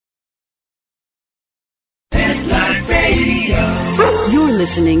You're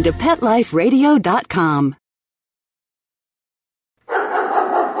listening to PetLifeRadio.com.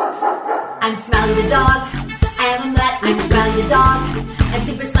 I'm Smiley the dog. I am a mutt. I'm Smiley the dog. I'm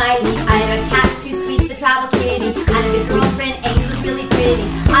super smiley. I have a cat, too sweet, the travel kitty. I have a good girlfriend, Angel's really pretty.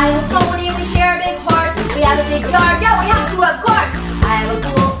 I have a pony, we share a big horse. We have a big yard, yeah, we have to, of course. I have a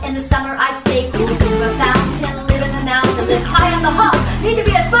pool, in the summer I stay cool. Think of a fountain, live in the mountain, live high on the hog. Need to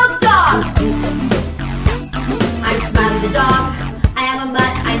be a spokes dog. I'm Smiley the dog. I am a mutt.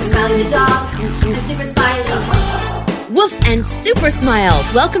 I'm Smiley the dog. I'm super smiley. Woof and super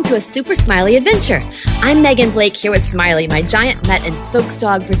smiles. Welcome to a super smiley adventure. I'm Megan Blake here with Smiley, my giant mutt and spokes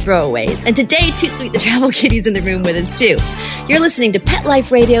dog for throwaways. And today, Toot Sweet the Travel Kitty's in the room with us too. You're listening to Pet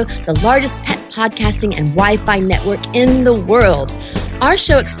Life Radio, the largest pet podcasting and Wi-Fi network in the world. Our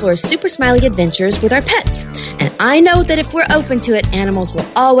show explores super smiley adventures with our pets. And I know that if we're open to it, animals will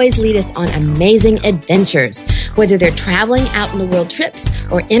always lead us on amazing adventures. Whether they're traveling out on the world trips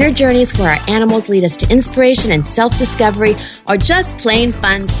or inner journeys where our animals lead us to inspiration and self-discovery, or just plain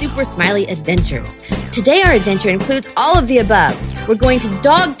fun super smiley adventures. Today our adventure includes all of the above. We're going to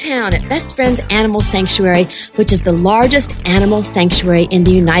Dogtown at Best Friends Animal Sanctuary, which is the largest animal sanctuary in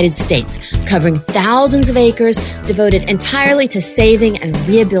the United States, covering thousands of acres devoted entirely to saving and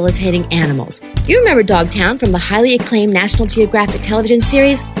rehabilitating animals. You remember Dogtown from the highly acclaimed National Geographic television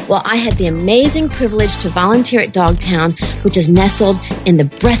series? Well, I had the amazing privilege to volunteer at Dogtown, which is nestled in the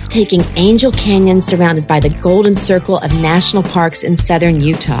breathtaking Angel Canyon surrounded by the Golden Circle of national parks in southern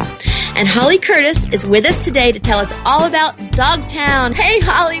Utah. And Holly Curtis is with us today to tell us all about Dogtown. Hey,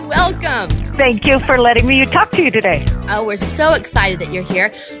 Holly, welcome. Thank you for letting me talk to you today. Oh, we're so excited that you're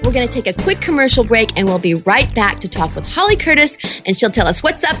here. We're going to take a quick commercial break, and we'll be right back to talk with Holly Curtis, and she'll tell us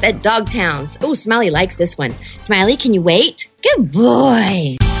what's up at Dogtowns. Oh, Smiley likes this one. Smiley, can you wait? Good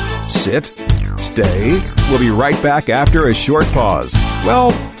boy. Sit, stay. We'll be right back after a short pause.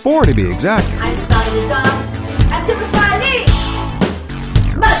 Well, 4 to be exact. I'm Smiley the dog. I'm super smiley.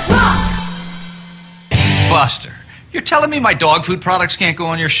 Must walk. Buster, you're telling me my dog food products can't go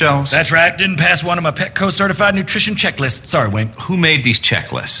on your shelves? That's right. Didn't pass one of my Petco certified nutrition checklists. Sorry, Wayne. Who made these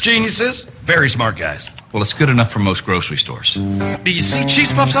checklists? Geniuses. Very smart guys. Well, it's good enough for most grocery stores. Do you see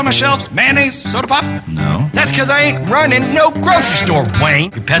cheese puffs on my shelves? Mayonnaise? Soda pop? No. That's because I ain't running no grocery store,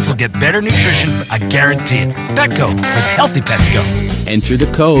 Wayne. Your pets will get better nutrition, I guarantee it. Petco, where healthy pets go. Enter the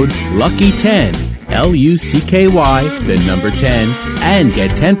code LUCKY10, LUCKY, the number 10, and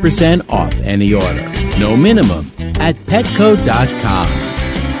get 10% off any order. No minimum at petco.com.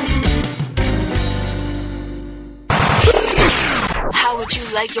 How would you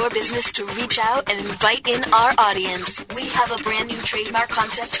like your business to reach out and invite in our audience? We have a brand new trademark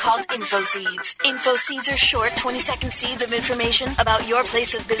concept called InfoSeeds. InfoSeeds are short 20-second seeds of information about your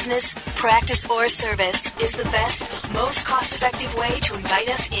place of business, practice, or service. Is the best, most cost-effective way to invite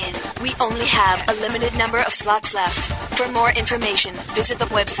us in. We only have a limited number of slots left. For more information, visit the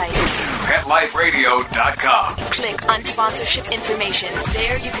website PetLifeRadio.com. Click on sponsorship information.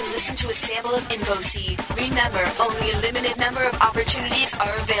 There you can listen to a sample of InfoSeed. Remember, only a limited number of opportunities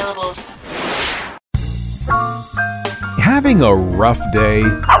are available. Having a rough day?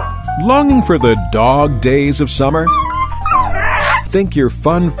 Longing for the dog days of summer? Think your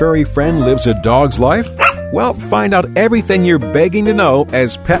fun furry friend lives a dog's life? Well, find out everything you're begging to know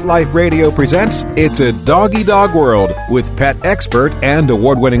as Pet Life Radio presents It's a Doggy Dog World with pet expert and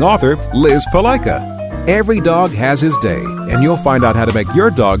award-winning author Liz Palaika. Every dog has his day, and you'll find out how to make your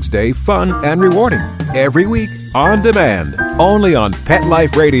dog's day fun and rewarding. Every week, on demand, only on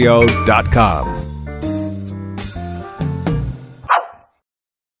PetLifeRadio.com.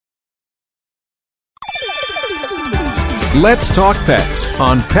 Let's Talk Pets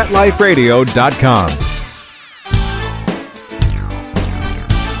on PetLifeRadio.com.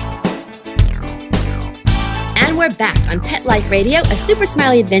 And we're back on Pet Life Radio, a super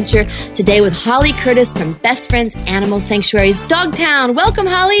smiley adventure today with Holly Curtis from Best Friends Animal Sanctuary's Dogtown. Welcome,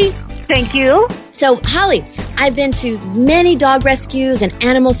 Holly. Thank you. So, Holly, I've been to many dog rescues and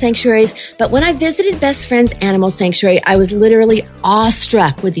animal sanctuaries, but when I visited Best Friends Animal Sanctuary, I was literally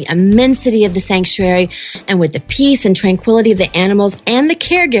awestruck with the immensity of the sanctuary and with the peace and tranquility of the animals and the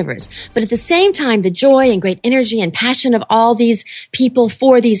caregivers. But at the same time, the joy and great energy and passion of all these people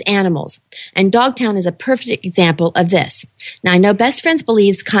for these animals. And Dogtown is a perfect example of this. Now, I know Best Friends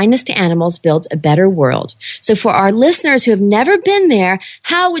believes kindness to animals builds a better world. So for our listeners who have never been there,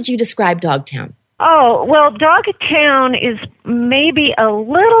 how would you describe Dogtown? Oh, well, Dogtown is maybe a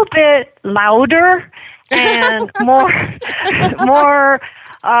little bit louder and more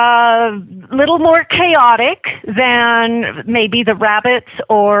little more chaotic than maybe the rabbits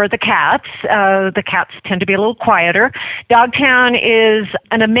or the cats. The cats tend to be a little quieter. Dogtown is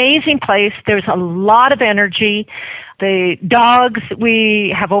an amazing place. There's a lot of energy. The dogs,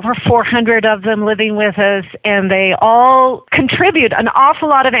 we have over 400 of them living with us, and they all contribute an awful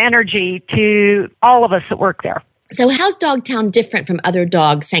lot of energy to all of us that work there. So how's Dogtown different from other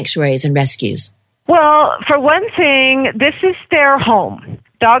dog sanctuaries and rescues? Well, for one thing, this is their home.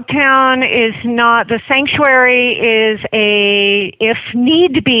 Dogtown is not, the sanctuary is a, if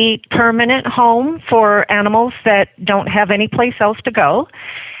need be, permanent home for animals that don't have any place else to go.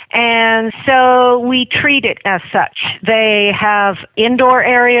 And so we treat it as such. They have indoor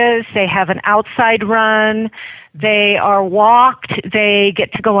areas, they have an outside run, they are walked, they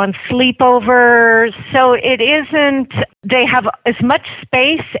get to go on sleepovers. So it isn't, they have as much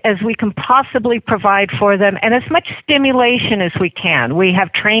space as we can possibly provide for them and as much stimulation as we can. We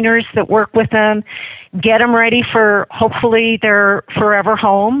have trainers that work with them, get them ready for hopefully their forever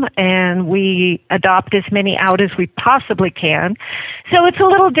home, and we adopt as many out as we possibly can. So it's a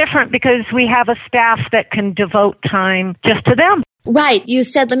little different because we have a staff that can devote time just to them. Right. You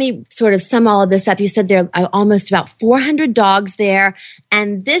said, let me sort of sum all of this up. You said there are almost about 400 dogs there,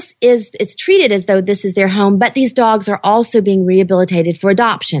 and it's treated as though this is their home, but these dogs are also being rehabilitated for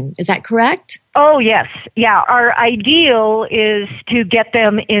adoption. Is that correct? Oh, yes. Yeah. Our ideal is to get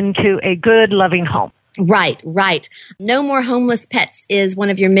them into a good, loving home. Right, right. No more homeless pets is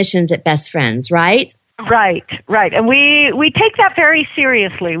one of your missions at Best Friends, right? Right, right. And we take that very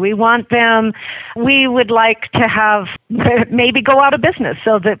seriously. We want them, we would like to have, maybe go out of business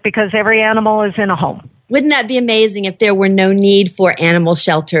so that because every animal is in a home. Wouldn't that be amazing if there were no need for animal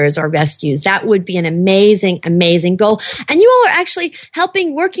shelters or rescues? That would be an amazing, amazing goal. And you all are actually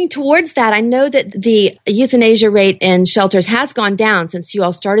working towards that. I know that the euthanasia rate in shelters has gone down since you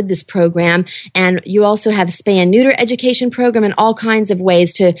all started this program. And you also have spay and neuter education program and all kinds of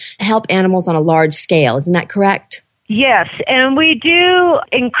ways to help animals on a large scale. Isn't that correct? Yes, and we do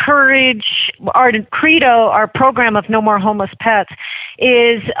encourage our credo, our program of No More Homeless Pets,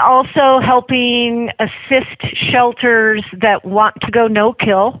 is also helping assist shelters that want to go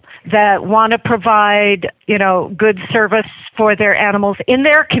no-kill, that want to provide, good service for their animals in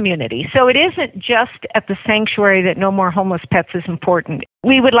their community. So it isn't just at the sanctuary that No More Homeless Pets is important.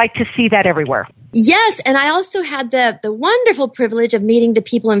 We would like to see that everywhere. Yes, and I also had the wonderful privilege of meeting the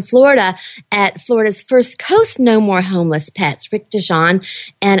people in Florida at Florida's First Coast No More Homeless Pets, Rick Dijon,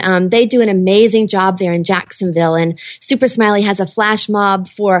 and they do an amazing job there in Jacksonville. And Super Smiley has a flash mob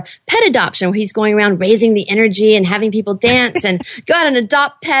for pet adoption where he's going around raising the energy and having people dance and go out and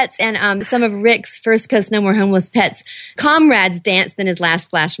adopt pets. And some of Rick's First Coast No More Homeless Pets comrades danced in his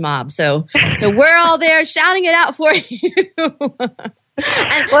last flash mob. So we're all there shouting it out for you.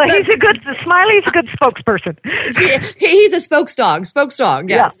 Smiley's a good spokesperson. He's a spokesdog,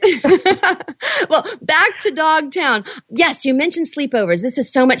 yes. Yeah. Well, back to Dogtown. Yes, you mentioned sleepovers. This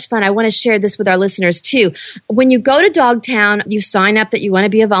is so much fun. I want to share this with our listeners too. When you go to Dogtown, you sign up that you want to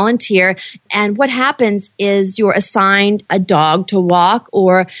be a volunteer, and what happens is you're assigned a dog to walk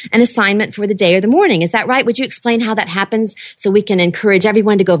or an assignment for the day or the morning. Is that right? Would you explain how that happens so we can encourage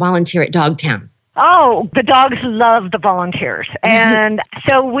everyone to go volunteer at Dogtown? Oh, the dogs love the volunteers. And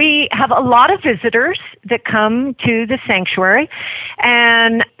so we have a lot of visitors that come to the sanctuary,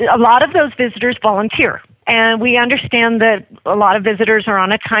 and a lot of those visitors volunteer. And we understand that a lot of visitors are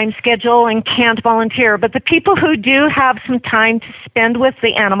on a time schedule and can't volunteer. But the people who do have some time to spend with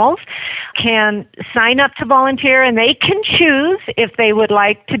the animals can sign up to volunteer, and they can choose if they would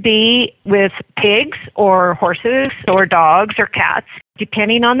like to be with pigs or horses or dogs or cats,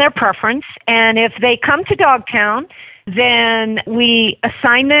 depending on their preference. And if they come to Dogtown, then we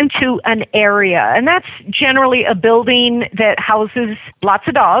assign them to an area. And that's generally a building that houses lots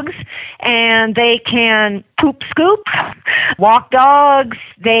of dogs. And they can poop scoop, walk dogs.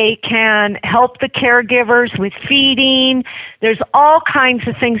 They can help the caregivers with feeding. There's all kinds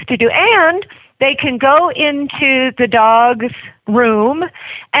of things to do. And they can go into the dog's room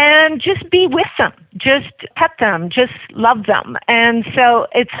and just be with them, just pet them, just love them. And so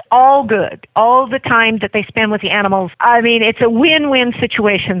it's all good, all the time that they spend with the animals. I mean, it's a win-win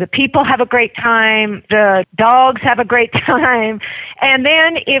situation. The people have a great time, the dogs have a great time. And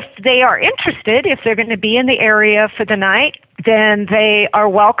then if they are interested, if they're going to be in the area for the night, then they are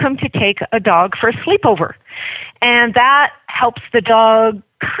welcome to take a dog for a sleepover. And that helps the dog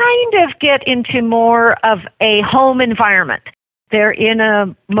kind of get into more of a home environment. They're in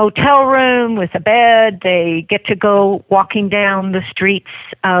a motel room with a bed. They get to go walking down the streets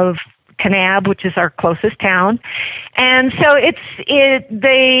of Kanab, which is our closest town. And so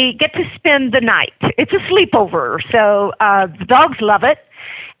they get to spend the night. It's a sleepover. So the dogs love it.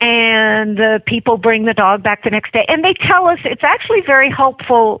 And the people bring the dog back the next day. And they tell us it's actually very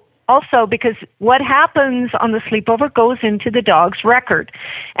helpful also because what happens on the sleepover goes into the dog's record.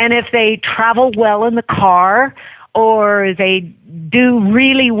 And if they travel well in the car or they do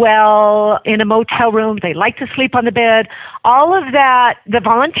really well in a motel room, they like to sleep on the bed, all of that, the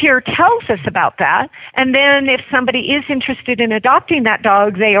volunteer tells us about that. And then if somebody is interested in adopting that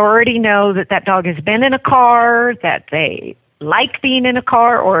dog, they already know that that dog has been in a car, that they like being in a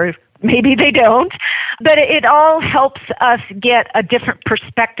car, or maybe they don't. But it all helps us get a different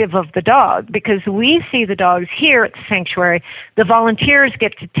perspective of the dog because we see the dogs here at the sanctuary. The volunteers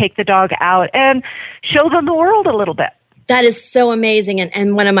get to take the dog out and show them the world a little bit. That is so amazing.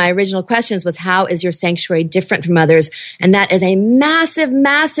 And one of my original questions was, how is your sanctuary different from others? And that is a massive,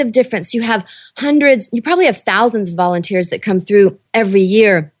 massive difference. You have hundreds, you probably have thousands of volunteers that come through every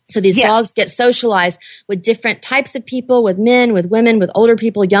year. So these dogs get socialized with different types of people, with men, with women, with older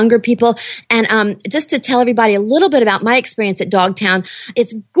people, younger people. And just to tell everybody a little bit about my experience at Dogtown,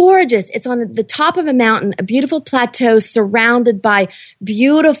 it's gorgeous. It's on the top of a mountain, a beautiful plateau surrounded by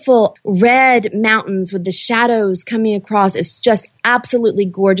beautiful red mountains with the shadows coming across. It's just absolutely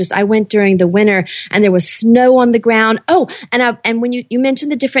gorgeous. I went during the winter and there was snow on the ground. Oh, and when you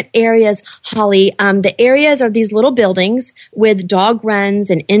mentioned the different areas, Holly, the areas are these little buildings with dog runs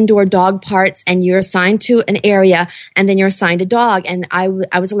and indoor dog parts, and you're assigned to an area and then you're assigned a dog. And I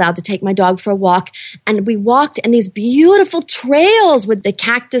was allowed to take my dog for a walk, and we walked in these beautiful trails with the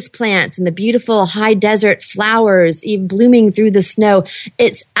cactus plants and the beautiful high desert flowers even blooming through the snow.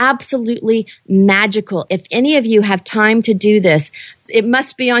 It's absolutely magical. If any of you have time to do this, it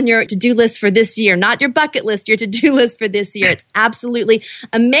must be on your to-do list for this year, not your bucket list, your to-do list for this year. It's absolutely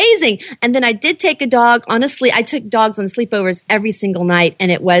amazing. And then I did take a dog. Honestly, I took dogs on sleepovers every single night,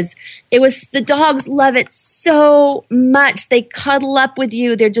 and it was the dogs love it so much. They cuddle up with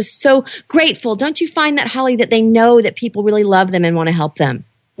you. They're just so grateful. Don't you find that, Holly, that they know that people really love them and want to help them?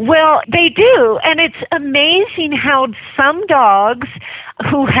 Well, they do, and it's amazing how some dogs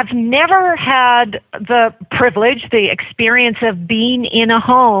who have never had the privilege, the experience of being in a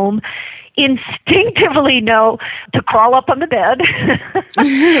home, instinctively know to crawl up on the bed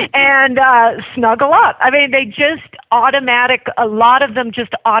and snuggle up. I mean, a lot of them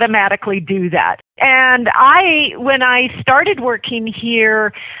just automatically do that. And when I started working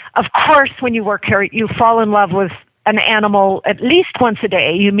here, of course, when you work here, you fall in love with an animal at least once a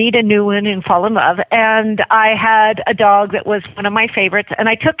day. You meet a new one and fall in love. And I had a dog that was one of my favorites, and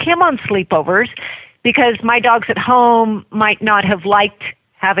I took him on sleepovers because my dogs at home might not have liked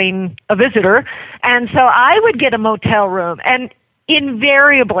having a visitor. And so I would get a motel room, and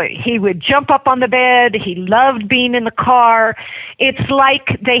invariably he would jump up on the bed. He loved being in the car. It's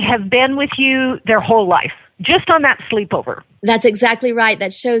like they have been with you their whole life, just on that sleepover. That's exactly right.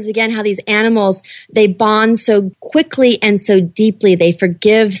 That shows again how these animals, they bond so quickly and so deeply. They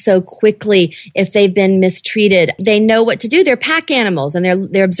forgive so quickly if they've been mistreated. They know what to do. They're pack animals, and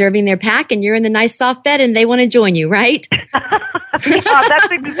they're observing their pack, and you're in the nice soft bed and they want to join you, right?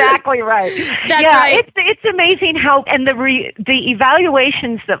 That's exactly right. That's right. It's amazing how, and the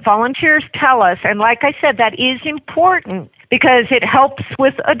evaluations that volunteers tell us, and like I said, that is important because it helps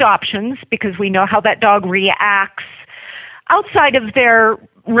with adoptions because we know how that dog reacts outside of their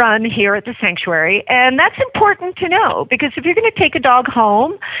run here at the sanctuary. And that's important to know because if you're going to take a dog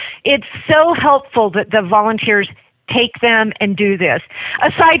home, it's so helpful that the volunteers take them and do this,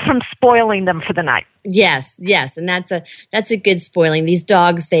 aside from spoiling them for the night. Yes. And that's a good spoiling. These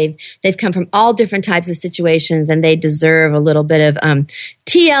dogs, they've come from all different types of situations, and they deserve a little bit of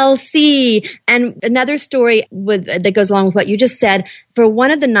TLC. And another story that goes along with what you just said. For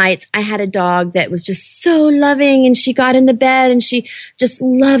one of the nights, I had a dog that was just so loving, and she got in the bed and she just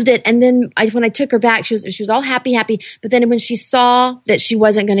loved it. And then when I took her back, she was all happy. But then when she saw that she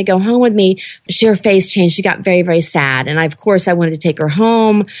wasn't going to go home with me, her face changed. She got very, very sad. And of course, I wanted to take her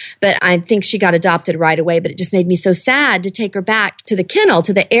home, but I think she got adopted right away. But it just made me so sad to take her back to the kennel,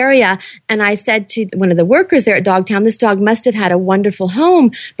 to the area. And I said to one of the workers there at Dogtown, this dog must have had a wonderful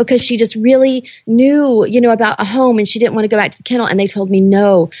home because she just really knew, about a home, and she didn't want to go back to the kennel. And they told me,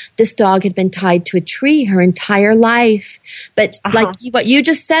 no, this dog had been tied to a tree her entire life. But like what you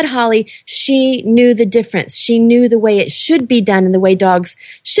just said, Holly, she knew the difference. She knew the way it should be done and the way dogs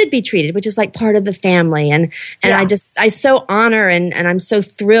should be treated, which is like part of the family. And I so honor and I'm so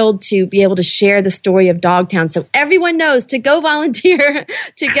thrilled to be able to share the story of Dogtown. So everyone knows to go volunteer,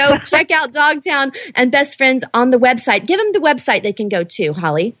 to go check out Dogtown and Best Friends on the website. Give them the website they can go to,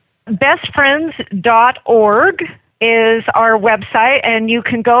 Holly. bestfriends.org is our website, and you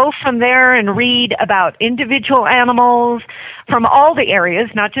can go from there and read about individual animals from all the areas,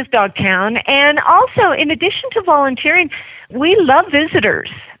 not just Dogtown. And also, in addition to volunteering, we love visitors.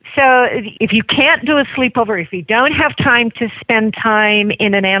 So if you can't do a sleepover, if you don't have time to spend time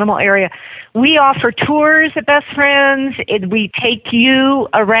in an animal area, we offer tours at Best Friends. We take you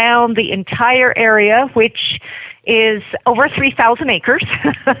around the entire area, which is over 3,000 acres.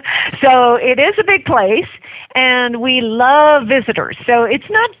 So it is a big place, and we love visitors. So it's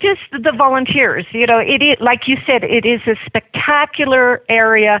not just the volunteers. You know, it is, like you said, it is a spectacular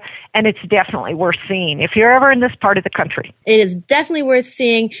area, and it's definitely worth seeing if you're ever in this part of the country. It is definitely worth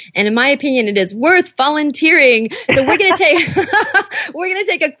seeing, and in my opinion, it is worth volunteering. So we're going to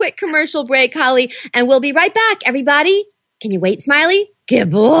take a quick commercial break, Holly, and we'll be right back. Everybody, can you wait, Smiley?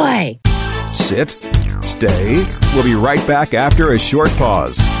 Good boy. Sit, stay. We'll be right back after a short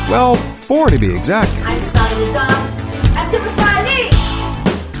pause. Well, 4 to be exact. I'm Smiley the dog. I'm Super Smiley.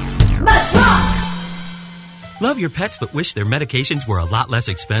 Let's rock! Love your pets but wish their medications were a lot less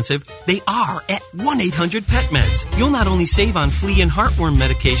expensive? They are at 1-800-PET-MEDS. You'll not only save on flea and heartworm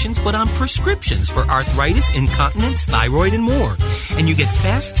medications, but on prescriptions for arthritis, incontinence, thyroid, and more. And you get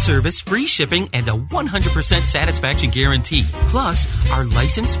fast service, free shipping, and a 100% satisfaction guarantee. Plus, our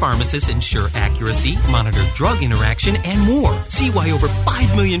licensed pharmacists ensure accuracy, monitor drug interaction, and more. See why over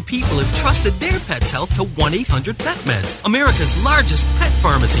 5 million people have trusted their pet's health to 1-800-PET-MEDS, America's largest pet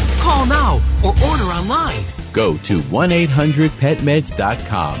pharmacy. Call now or order online. Go to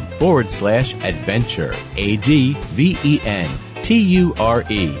 1-800-PetMeds.com/adventure, ADVENTURE,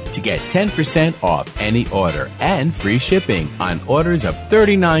 to get 10% off any order and free shipping on orders of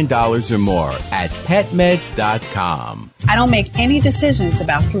 $39 or more at PetMeds.com. I don't make any decisions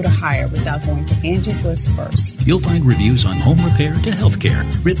about who to hire without going to Angie's List first. You'll find reviews on home repair to healthcare,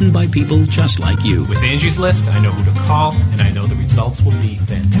 written by people just like you. With Angie's List, I know who to call, and I know the results will be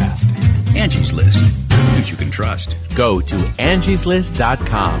fantastic. Angie's List. Who you can trust. Go to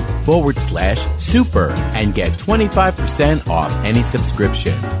Angie'sList.com/super and get 25% off any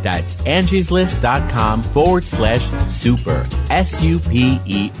subscription. That's Angie'sList.com/super.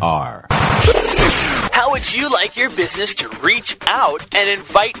 SUPER. How would you like your business to reach out and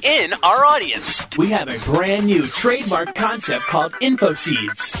invite in our audience? We have a brand new trademark concept called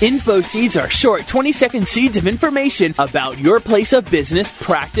InfoSeeds. InfoSeeds are short 20-second seeds of information about your place of business,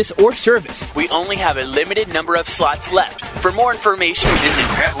 practice, or service. We only have a limited number of slots left. For more information, visit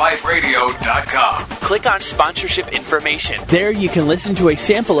PetLifeRadio.com. Click on sponsorship information. There you can listen to a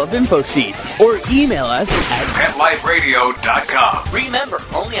sample of InfoSeed or email us at PetLifeRadio.com. Remember,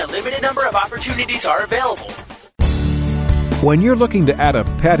 only a limited number of opportunities are available. When you're looking to add a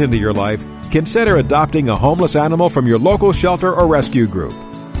pet into your life, consider adopting a homeless animal from your local shelter or rescue group.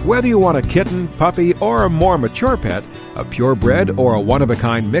 Whether you want a kitten, puppy, or a more mature pet, a purebred or a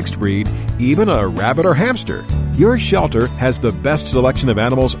one-of-a-kind mixed breed, even a rabbit or hamster, your shelter has the best selection of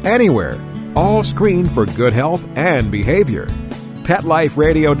animals anywhere, all screened for good health and behavior.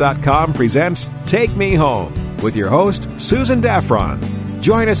 PetLifeRadio.com presents Take Me Home with your host, Susan Daffron.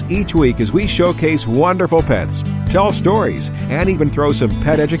 Join us each week as we showcase wonderful pets, tell stories, and even throw some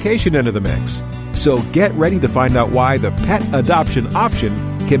pet education into the mix. So get ready to find out why the pet adoption option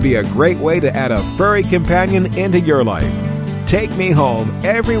can be a great way to add a furry companion into your life. Take Me Home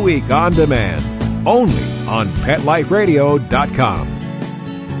every week on demand, only on PetLifeRadio.com.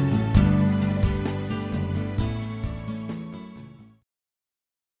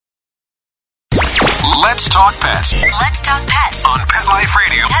 Let's talk pets. Let's talk pets On Pet Life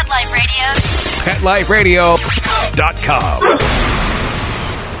Radio. Pet Life Radio. PetLifeRadio.com.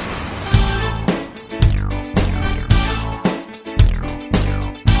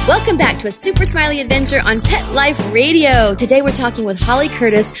 Welcome back to a Super Smiley adventure on Pet Life Radio. Today we're talking with Holly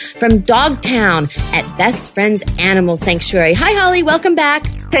Curtis from Dogtown at Best Friends Animal Sanctuary. Hi, Holly. Welcome back.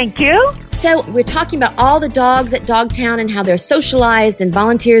 Thank you. So we're talking about all the dogs at Dogtown and how they're socialized and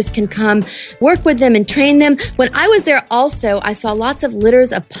volunteers can come work with them and train them. When I was there also, I saw lots of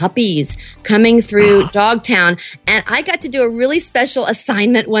litters of puppies coming through Dogtown, and I got to do a really special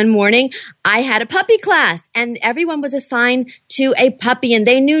assignment one morning. I had a puppy class, and everyone was assigned to a puppy, and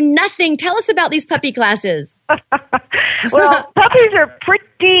they knew nothing. Tell us about these puppy classes. Well, puppies are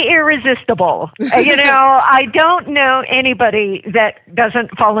pretty irresistible. I don't know anybody that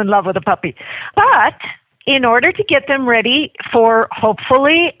doesn't fall in love with a puppy. But in order to get them ready for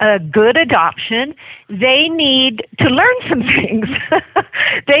hopefully a good adoption, they need to learn some things.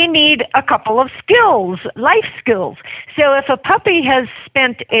 They need a couple of skills, life skills. So if a puppy has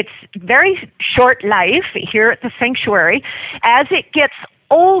spent its very short life here at the sanctuary, as it gets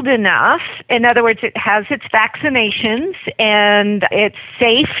old enough, in other words, it has its vaccinations and it's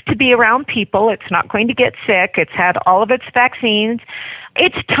safe to be around people. It's not going to get sick. It's had all of its vaccines.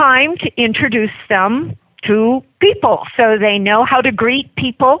 It's time to introduce them to people so they know how to greet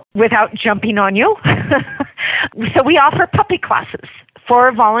people without jumping on you. So we offer puppy classes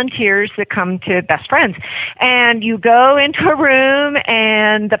for volunteers that come to Best Friends. And you go into a room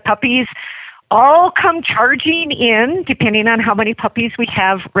and the puppies all come charging in, depending on how many puppies we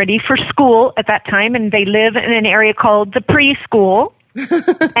have ready for school at that time. And they live in an area called the preschool.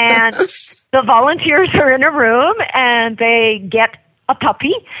 And the volunteers are in a room and they get a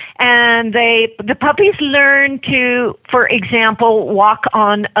puppy, and the puppies learn to, for example, walk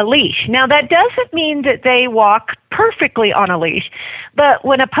on a leash. Now, that doesn't mean that they walk perfectly on a leash, but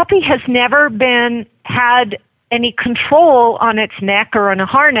when a puppy has never had any control on its neck or on a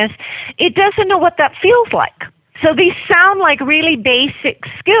harness, it doesn't know what that feels like. So these sound like really basic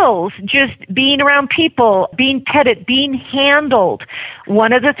skills, just being around people, being petted, being handled.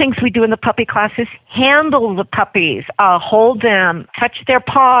 One of the things we do in the puppy class is handle the puppies, hold them, touch their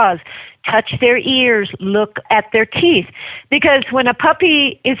paws, touch their ears, look at their teeth. Because when a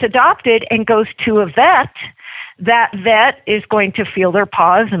puppy is adopted and goes to a vet, that vet is going to feel their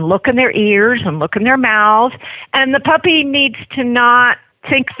paws and look in their ears and look in their mouth. And the puppy needs to not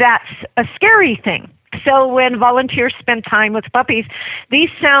think that's a scary thing. So when volunteers spend time with puppies, these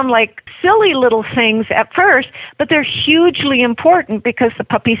sound like silly little things at first, but they're hugely important because the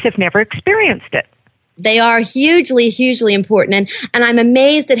puppies have never experienced it. They are hugely, hugely important. And I'm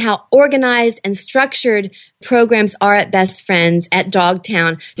amazed at how organized and structured programs are at Best Friends at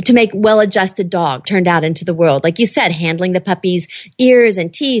Dogtown to make well-adjusted dog turned out into the world. Like you said, handling the puppy's ears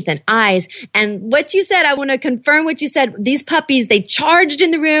and teeth and eyes. And what you said, I want to confirm what you said. These puppies, they charged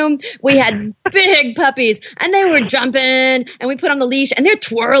in the room. We had big puppies and they were jumping and we put on the leash and they're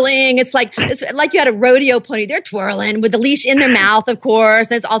twirling. It's like you had a rodeo pony. They're twirling with the leash in their mouth, of course.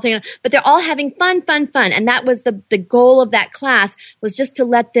 And it's all taken, but they're all having fun. And that was the goal of that class, was just to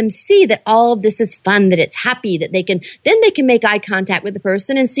let them see that all of this is fun, that it's happy, that they can make eye contact with the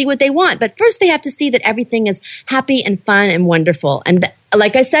person and see what they want. But first they have to see that everything is happy and fun and wonderful. And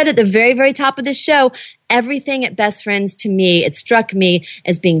like I said at the very, very top of the show, everything at Best Friends, to me, it struck me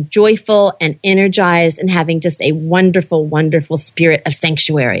as being joyful and energized and having just a wonderful, wonderful spirit of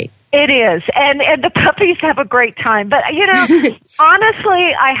sanctuary. It is. And the puppies have a great time. But, honestly,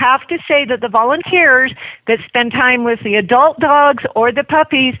 I have to say that the volunteers that spend time with the adult dogs or the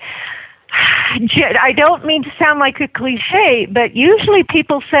puppies, I don't mean to sound like a cliche, but usually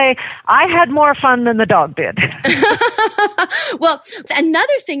people say, I had more fun than the dog did. Well,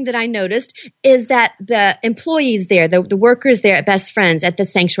 another thing that I noticed is that the employees there, the workers there at Best Friends, at the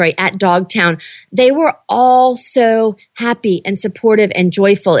sanctuary, at Dogtown, they were all so happy and supportive and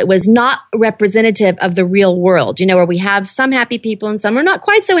joyful. It was not representative of the real world, where we have some happy people and some are not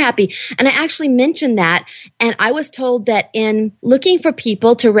quite so happy. And I actually mentioned that, and I was told that in looking for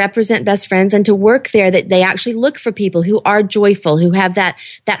people to represent Best Friends and to work there, that they actually look for people who are joyful, who have that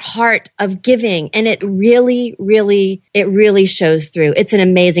heart of giving. And it really shows through. It's an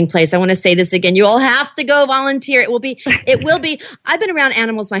amazing place. I want to say this again. You all have to go volunteer. It will be. I've been around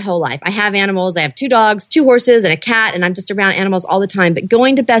animals my whole life. I have animals. I have 2 dogs, 2 horses, and a cat, and I'm just around animals all the time. But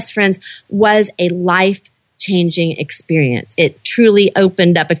going to Best Friends was a life-changing experience. It truly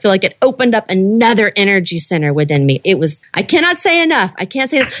opened up. I feel like it opened up another energy center within me. I cannot say enough. I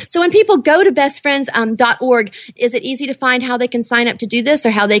can't say enough. So when people go to bestfriends.org, is it easy to find how they can sign up to do this,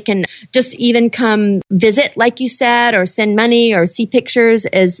 or how they can just even come visit, like you said, or send money or see pictures?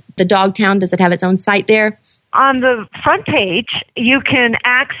 Is the Dogtown, does it have its own site there? On the front page, you can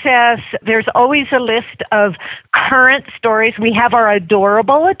access, there's always a list of current stories. We have our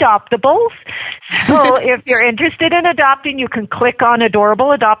adorable adoptables. So if you're interested in adopting, you can click on adorable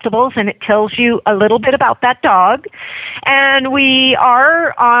adoptables and it tells you a little bit about that dog. And we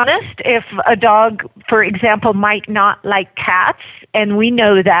are honest. If a dog, for example, might not like cats, and we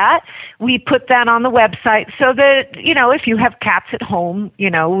know that, we put that on the website so that, if you have cats at home,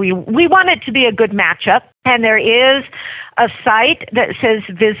 we want it to be a good matchup. And there is a site that says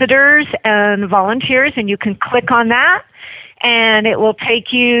visitors and volunteers, and you can click on that, and it will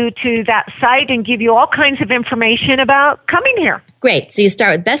take you to that site and give you all kinds of information about coming here. Great. So you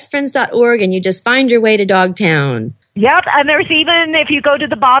start with bestfriends.org, and you just find your way to Dogtown. Yep, and there's even, if you go to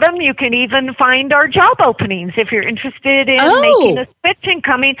the bottom, you can even find our job openings. If you're interested in making a switch and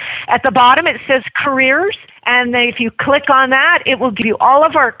coming, at the bottom it says careers, and then if you click on that, it will give you all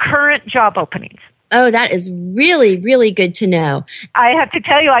of our current job openings. Oh, that is really, really good to know. I have to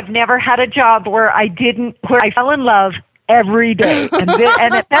tell you, I've never had a job where I fell in love every day. And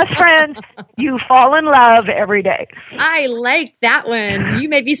at Best Friends, you fall in love every day. I like that one. You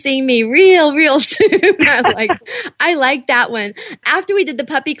may be seeing me real soon. I like that one. After we did the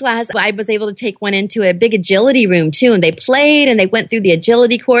puppy class, I was able to take one into a big agility room too, and they played and they went through the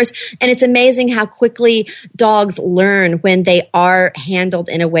agility course. And it's amazing how quickly dogs learn when they are handled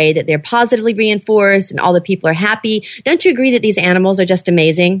in a way that they're positively reinforced and all the people are happy. Don't you agree that these animals are just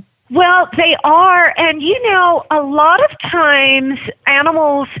amazing? Well, they are. And, a lot of times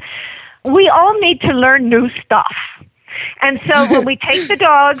animals, we all need to learn new stuff. And so when we take the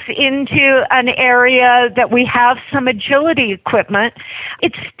dogs into an area that we have some agility equipment,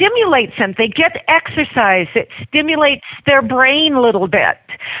 it stimulates them. They get exercise. It stimulates their brain a little bit.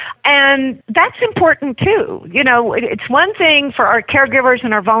 And that's important too. It's one thing for our caregivers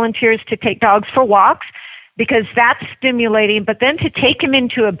and our volunteers to take dogs for walks, because that's stimulating, but then to take them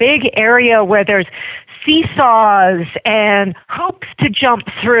into a big area where there's seesaws and hoops to jump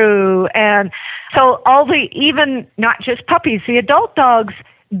through, and so even not just puppies, the adult dogs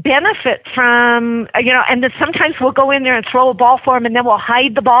benefit from, and then sometimes we'll go in there and throw a ball for them, and then we'll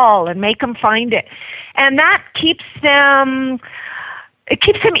hide the ball and make them find it, and that keeps them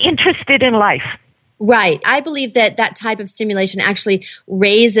interested in life. Right. I believe that type of stimulation actually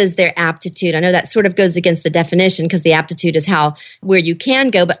raises their aptitude. I know that sort of goes against the definition because the aptitude is where you can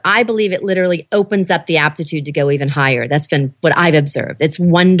go, but I believe it literally opens up the aptitude to go even higher. That's been what I've observed. It's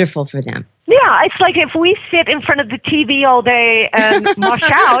wonderful for them. Yeah, it's like if we sit in front of the TV all day and mush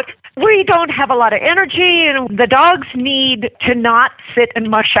out, we don't have a lot of energy, and the dogs need to not sit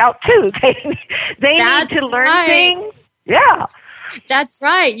and mush out too. They need to learn things. Yeah. That's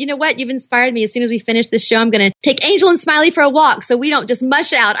right. You know what? You've inspired me. As soon as we finish this show, I'm going to take Angel and Smiley for a walk so we don't just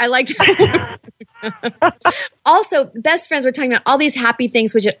mush out. I like that. Also, Best Friends, we're talking about all these happy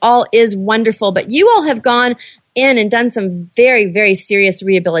things, which it all is wonderful, but you all have gone in and done some very, very serious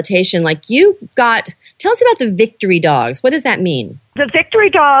rehabilitation. Like tell us about the Victory Dogs. What does that mean? The Victory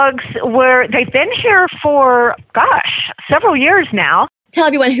Dogs they've been here for, several years now. Tell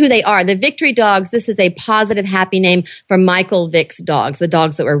everyone who they are. The Victory Dogs, this is a positive, happy name for Michael Vick's dogs, the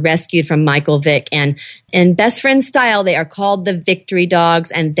dogs that were rescued from Michael Vick. And in Best Friend style, they are called the Victory Dogs,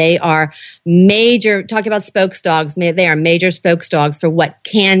 and they are talking about spokes dogs, they are major spokes dogs for what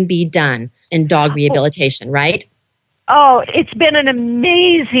can be done in dog rehabilitation, right? Oh, it's been an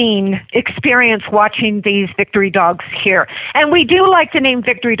amazing experience watching these Victory Dogs here. And we do like the name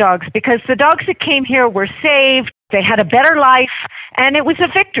Victory Dogs because the dogs that came here were saved. They had a better life, and it was a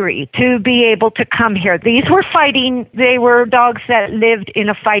victory to be able to come here. These were they were dogs that lived in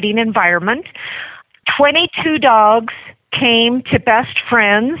a fighting environment. 22 dogs came to Best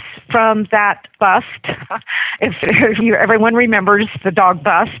Friends from that bust, everyone remembers the dog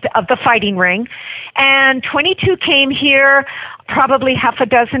bust of the fighting ring. And 22 came here, probably half a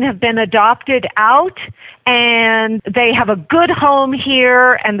dozen have been adopted out, and they have a good home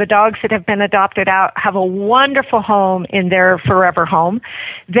here, and the dogs that have been adopted out have a wonderful home in their forever home.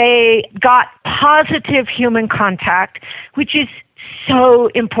 They got positive human contact, which is so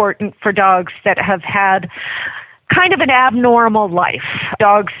important for dogs that have had kind of an abnormal life.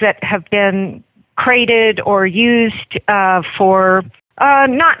 Dogs that have been crated or used for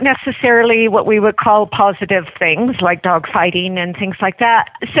not necessarily what we would call positive things like dog fighting and things like that.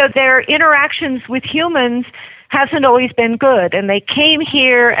 So their interactions with humans hasn't always been good. And they came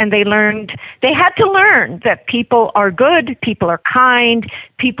here and they had to learn that people are good, people are kind,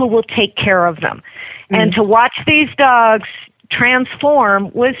 people will take care of them. Mm-hmm. And to watch these dogs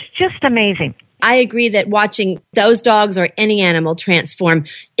transform was just amazing. I agree that watching those dogs or any animal transform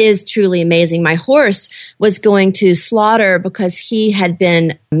is truly amazing. My horse was going to slaughter because he had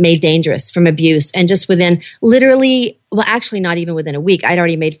been made dangerous from abuse. And just within actually not even within a week, I'd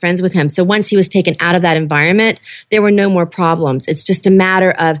already made friends with him. So once he was taken out of that environment, there were no more problems. It's just a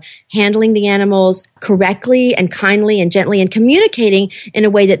matter of handling the animals correctly and kindly and gently and communicating in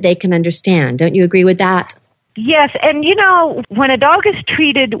a way that they can understand. Don't you agree with that? Yes, and when a dog is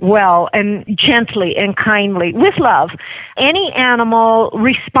treated well and gently and kindly with love, any animal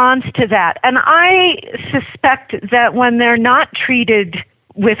responds to that. And I suspect that when they're not treated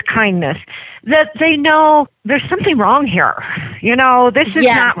with kindness, that they know there's something wrong here. This is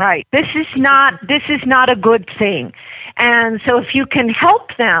not right. This is not a good thing. And so if you can help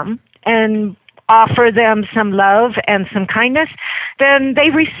them and offer them some love and some kindness, then they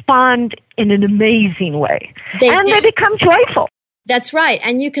respond in an amazing way. They become joyful. That's right.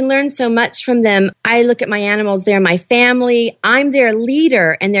 And you can learn so much from them. I look at my animals. They're my family. I'm their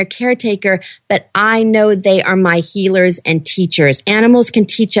leader and their caretaker, but I know they are my healers and teachers. Animals can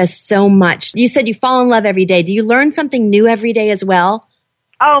teach us so much. You said you fall in love every day. Do you learn something new every day as well?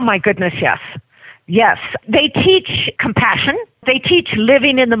 Oh, my goodness, yes. Yes. They teach compassion. They teach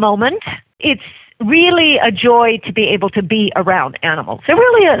living in the moment. It's really a joy to be able to be around animals. It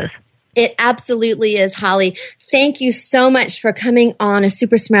really is. It absolutely is, Holly. Thank you so much for coming on a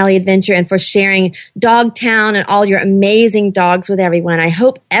Super Smiley adventure and for sharing Dogtown and all your amazing dogs with everyone. I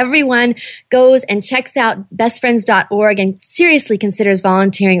hope everyone goes and checks out bestfriends.org and seriously considers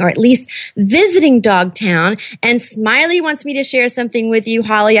volunteering or at least visiting Dogtown. And Smiley wants me to share something with you,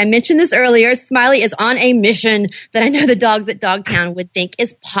 Holly. I mentioned this earlier. Smiley is on a mission that I know the dogs at Dogtown would think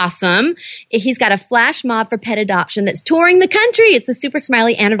is awesome. He's got a flash mob for pet adoption that's touring the country. It's the Super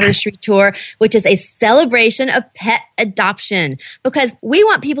Smiley Anniversary Tour, which is a celebration of pet adoption, because we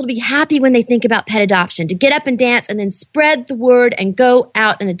want people to be happy when they think about pet adoption, to get up and dance and then spread the word and go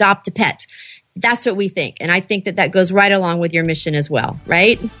out and adopt a pet. That's what we think. And I think that that goes right along with your mission as well,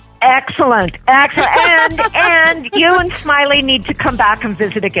 right? Excellent. And you and Smiley need to come back and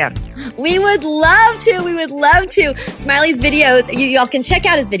visit again. We would love to. We would love to. Smiley's videos, y'all can check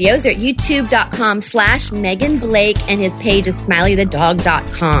out his videos. They're at youtube.com/Megan Blake, and his page is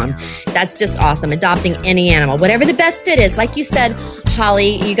smileythedog.com. That's just awesome. Adopting any animal, whatever the best fit is. Like you said,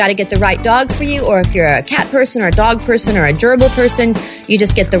 Holly, you got to get the right dog for you, or if you're a cat person or a dog person or a gerbil person, you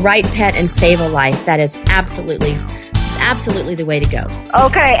just get the right pet and save a life. That is absolutely the way to go.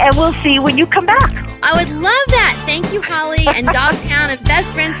 Okay, and we'll see you when you come back. I would love that. Thank you, Holly, and Dogtown and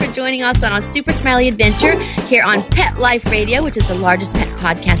Best Friends for joining us on a Super Smiley adventure here on Pet Life Radio, which is the largest pet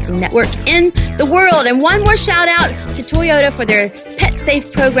podcasting network in the world. And one more shout out to Toyota for their Pet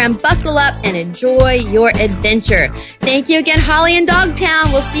Safe program. Buckle up and enjoy your adventure. Thank you again, Holly and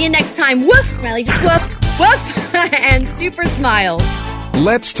Dogtown. We'll see you next time. Woof! Smiley just woofed. Woof! And super smiles.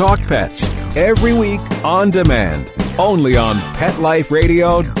 Let's Talk Pets, every week on demand, only on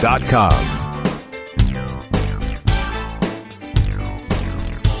PetLifeRadio.com.